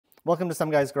Welcome to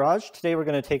SomeGuy's Garage. Today we're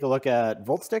going to take a look at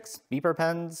volt sticks, beeper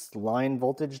pens, line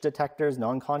voltage detectors,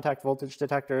 non-contact voltage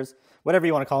detectors, whatever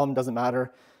you want to call them, doesn't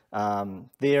matter.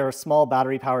 They are small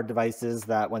battery-powered devices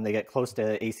that when they get close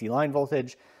to AC line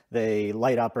voltage, they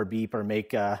light up or beep or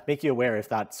make you aware if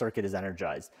that circuit is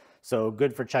energized. So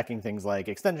good for checking things like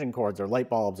extension cords or light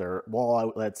bulbs or wall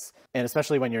outlets, and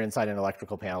especially when you're inside an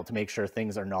electrical panel to make sure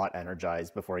things are not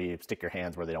energized before you stick your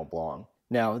hands where they don't belong.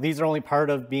 Now, these are only part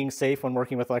of being safe when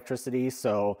working with electricity,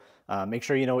 so make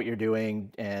sure you know what you're doing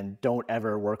and don't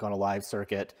ever work on a live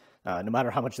circuit. No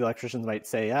matter how much the electricians might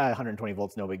say, 120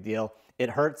 volts, no big deal. It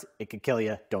hurts, it could kill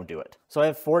you, don't do it. So I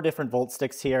have 4 different volt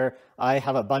sticks here. I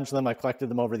have a bunch of them, I've collected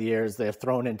them over the years. They're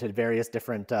thrown into various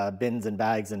different bins and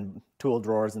bags and tool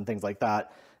drawers and things like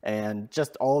that. And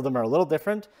just all of them are a little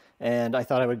different. And I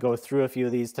thought I would go through a few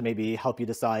of these to maybe help you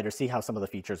decide or see how some of the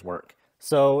features work.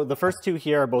 So the first 2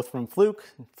 here are both from Fluke,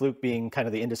 Fluke being kind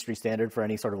of the industry standard for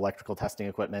any sort of electrical testing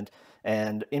equipment.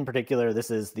 And in particular,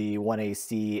 this is the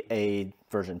 1AC-A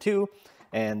version 2,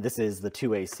 and this is the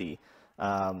 2AC.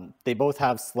 They both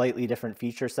have slightly different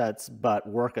feature sets, but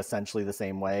work essentially the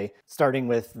same way. Starting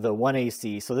with the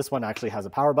 1AC, so this one actually has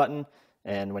a power button,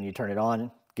 and when you turn it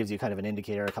on, gives you kind of an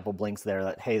indicator, a couple blinks there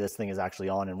that, hey, this thing is actually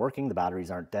on and working, the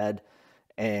batteries aren't dead.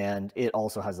 And it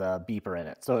also has a beeper in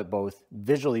it. So it both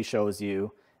visually shows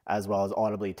you as well as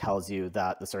audibly tells you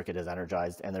that the circuit is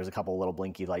energized, and there's a couple little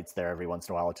blinky lights there every once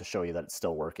in a while to show you that it's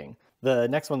still working. The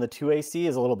next one, the 2AC,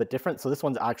 is a little bit different. So this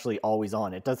one's actually always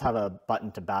on. It does have a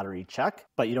button to battery check,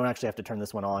 but you don't actually have to turn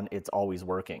this one on. It's always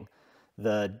working.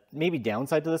 The maybe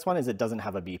downside to this one is it doesn't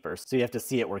have a beeper, so you have to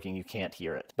see it working, you can't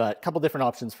hear it. But a couple different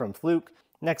options from Fluke.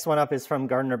 Next one up is from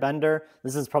Gardner Bender.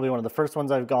 This is probably one of the first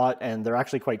ones I've got, and they're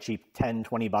actually quite cheap, 10,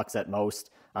 20 bucks at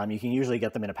most. You can usually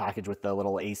get them in a package with the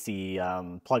little AC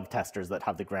plug testers that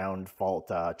have the ground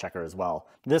fault checker as well.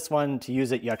 This one, to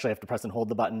use it, you actually have to press and hold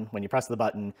the button. When you press the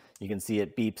button, you can see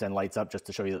it beeps and lights up just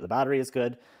to show you that the battery is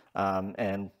good.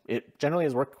 And it generally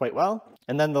has worked quite well.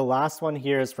 And then the last one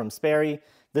here is from Sperry.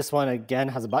 This one, again,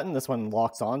 has a button. This one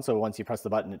locks on, so once you press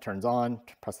the button, it turns on.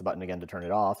 Press the button again to turn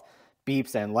it off.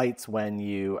 Beeps and lights when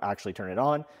you actually turn it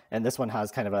on. And this one has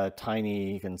kind of a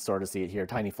tiny, you can sort of see it here,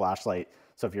 tiny flashlight.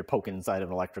 So if you're poking inside of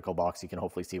an electrical box, you can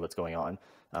hopefully see what's going on.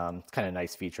 It's kind of a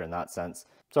nice feature in that sense.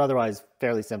 So otherwise,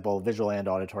 fairly simple, visual and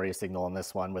auditory signal on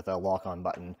this one with a lock-on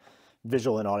button.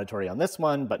 Visual and auditory on this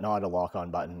one, but not a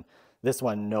lock-on button. This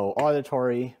one, no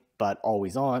auditory, but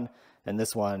always on. And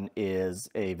this one is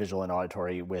a visual and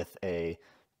auditory with a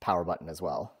power button as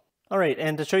well. All right,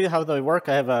 and to show you how they work,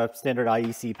 I have a standard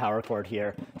IEC power cord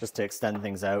here just to extend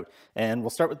things out. And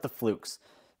we'll start with the Flukes.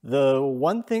 The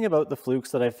one thing about the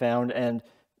Flukes that I've found and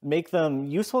make them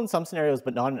useful in some scenarios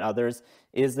but not in others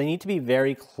is they need to be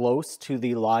very close to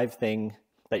the live thing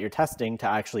that you're testing to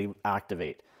actually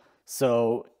activate.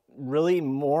 So really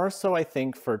more so I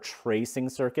think for tracing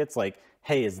circuits like,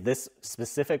 hey, is this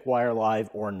specific wire live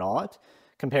or not,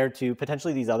 compared to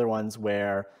potentially these other ones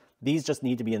where these just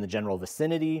need to be in the general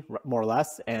vicinity, more or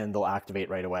less, and they'll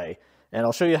activate right away. And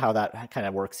I'll show you how that kind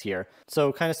of works here.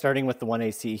 So kind of starting with the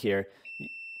 1AC here,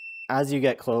 as you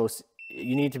get close,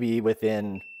 you need to be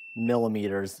within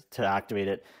millimeters to activate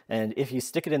it. And if you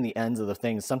stick it in the ends of the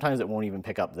things, sometimes it won't even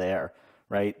pick up there,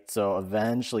 right? So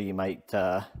eventually you might, if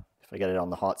I get it on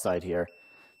the hot side here,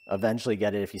 eventually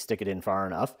get it if you stick it in far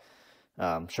enough.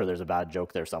 I'm sure there's a bad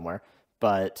joke there somewhere,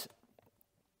 but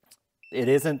it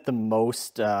isn't the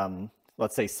most,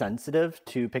 let's say, sensitive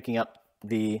to picking up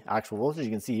the actual voltage.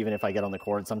 You can see even if I get on the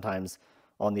cord, sometimes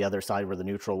on the other side where the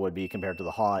neutral would be compared to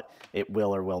the hot, it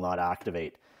will or will not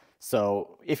activate.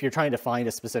 So if you're trying to find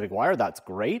a specific wire, that's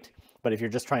great. But if you're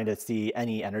just trying to see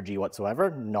any energy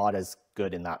whatsoever, not as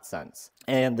good in that sense.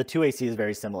 And the 2AC is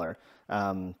very similar.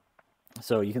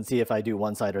 So you can see if I do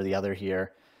one side or the other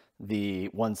here, the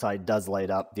one side does light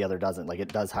up, the other doesn't. Like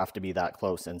it does have to be that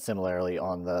close. And similarly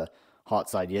on the hot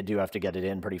side, you do have to get it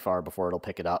in pretty far before it'll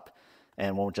pick it up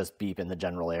and won't just beep in the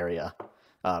general area.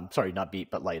 Sorry, not beep,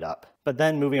 but light up. But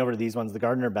then moving over to these ones, the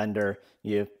Gardner Bender,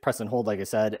 you press and hold, like I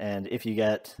said, and if you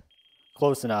get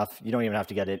close enough, you don't even have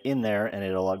to get it in there and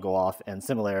it'll go off. And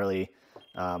similarly,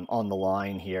 on the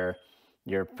line here,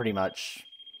 you're pretty much,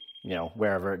 you know,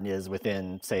 wherever it is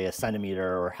within, say, a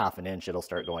centimeter or half an inch, it'll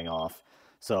start going off.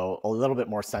 So a little bit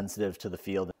more sensitive to the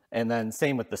field. And then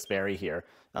same with the Sperry here.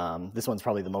 This one's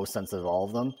probably the most sensitive of all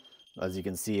of them. As you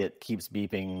can see, it keeps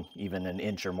beeping even an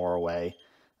inch or more away.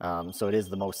 So it is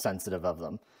the most sensitive of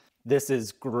them. This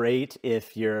is great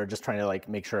if you're just trying to like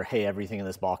make sure, hey, everything in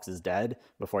this box is dead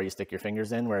before you stick your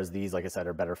fingers in, whereas these, like I said,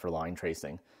 are better for line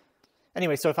tracing.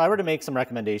 Anyway, so if I were to make some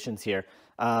recommendations here,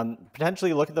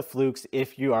 potentially look at the Flukes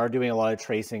if you are doing a lot of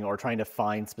tracing or trying to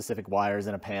find specific wires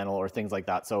in a panel or things like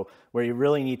that. So where you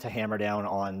really need to hammer down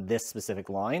on this specific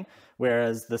line,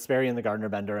 whereas the Sperry and the Gardner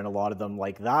bender and a lot of them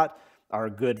like that are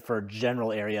good for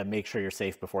general area. Make sure you're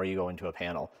safe before you go into a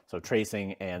panel. So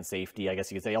tracing and safety, I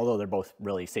guess you could say, although they're both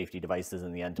really safety devices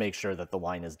in the end, to make sure that the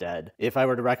line is dead. If I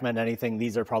were to recommend anything,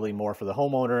 these are probably more for the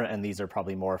homeowner, and these are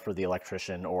probably more for the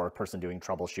electrician or person doing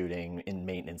troubleshooting in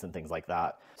maintenance and things like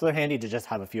that. So they're handy to just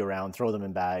have a few around, throw them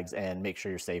in bags, and make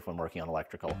sure you're safe when working on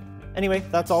electrical. Anyway,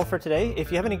 that's all for today.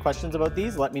 If you have any questions about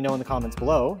these, let me know in the comments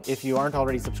below. If you aren't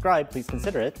already subscribed, please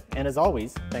consider it. And as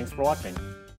always, thanks for watching.